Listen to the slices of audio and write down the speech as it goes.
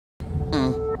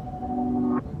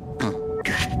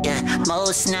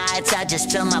Most nights I just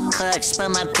spill my guts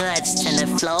Turn the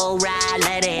flow right,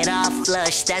 let it all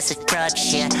flush. That's a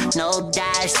crutch, yeah. No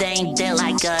dice, they ain't there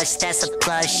like us. That's a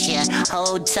plus, yeah.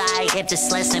 Hold tight if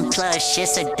it's less than plush.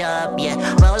 It's a dub, yeah.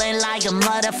 Rolling like a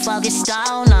motherfucking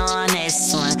stone on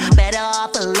this one. Better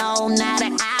off alone, now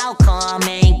the outcome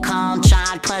ain't calm.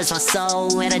 Trying to cleanse my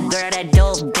soul with a girl that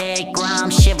do big rum.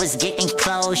 Shit was getting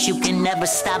close, you can never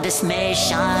stop this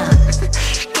mission.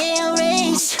 Getting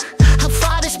rich, how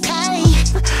far this pay?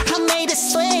 I made a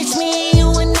switch, me, you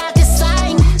were not the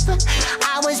same.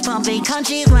 I was bumping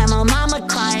country, grandma, mama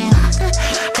crying.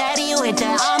 Daddy with the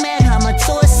arm and I'm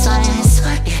to a science.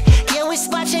 Yeah, we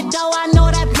spot your dough, I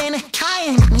know that been a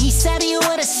kind. He said he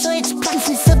would've switched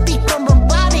places to become a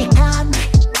body.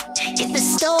 Get the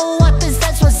stove up,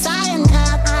 that's what science.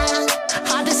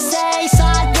 Hard to say, so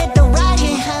I get the right.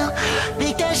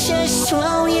 Think that shit's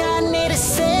true, yeah, I need a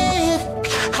sip.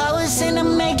 I was in the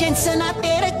matrix and I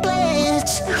did a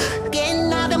glitch.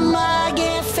 Getting out the mud,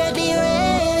 getting filthy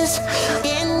rich.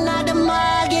 Getting out the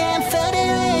mud, getting filthy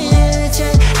rich.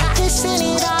 I can send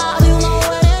it all, you know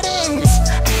what it is.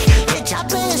 Bitch, I've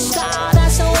been a star,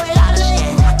 that's the way I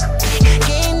live.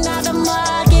 Getting out the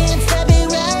mud, getting filthy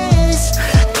rich.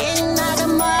 Getting out the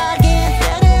mud, getting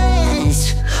filthy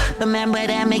rich. Remember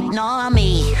them ignore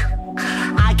me.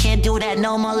 I can't do that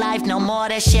no more, life no more,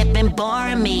 that shit been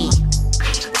boring me.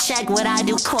 Check what I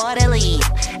do quarterly.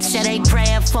 Said they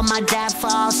praying for my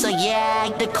downfall, so yeah,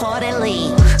 act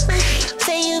accordingly.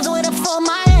 Say you with it for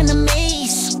my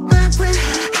enemies.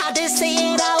 How they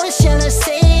say it, I was should've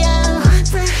said.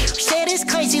 Shit is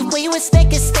crazy, we was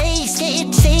thinking stage.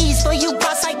 Getting cheese, but you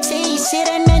boss like cheese. Shit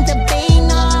ain't meant to be,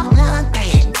 no.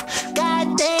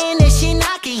 God damn, this shit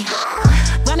knocky.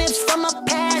 Running from my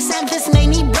past, and this made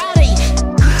me bloody.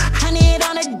 Honey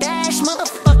on the dash,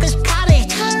 motherfuckers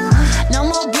cottage. No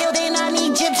more building on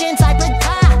Egyptian type of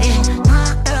cottage.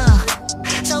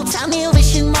 So tell me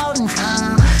which is modern.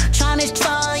 Trying to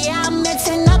draw, yeah, I'm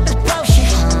mixing up the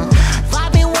groceries.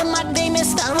 Vibing with my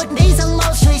demons, stuck with these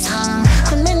emotions.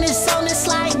 I'm in this zone, it's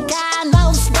like God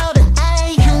knows about it.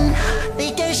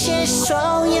 Think this shit's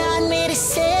strong, yeah, I need a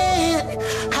sip.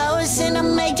 I was in the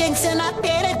matrix and I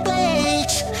did a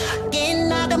glitch.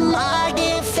 Getting out the mud,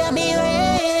 getting filthy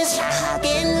rich.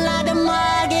 Getting out the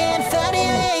mud, getting filthy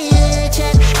rich.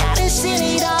 Gotta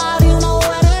see it all, you know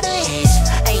what it is.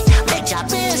 Hey, bitch, I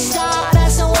been a star,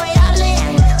 that's the way I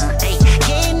live. Hey,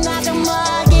 getting out the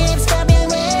mud, getting filthy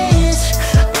rich.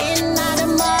 Getting out the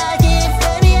mud, getting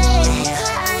filthy rich.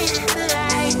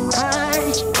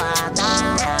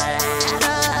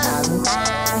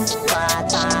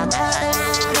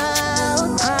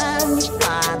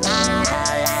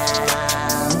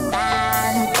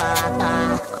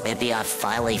 Maybe I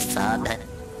finally found it.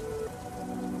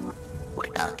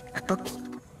 What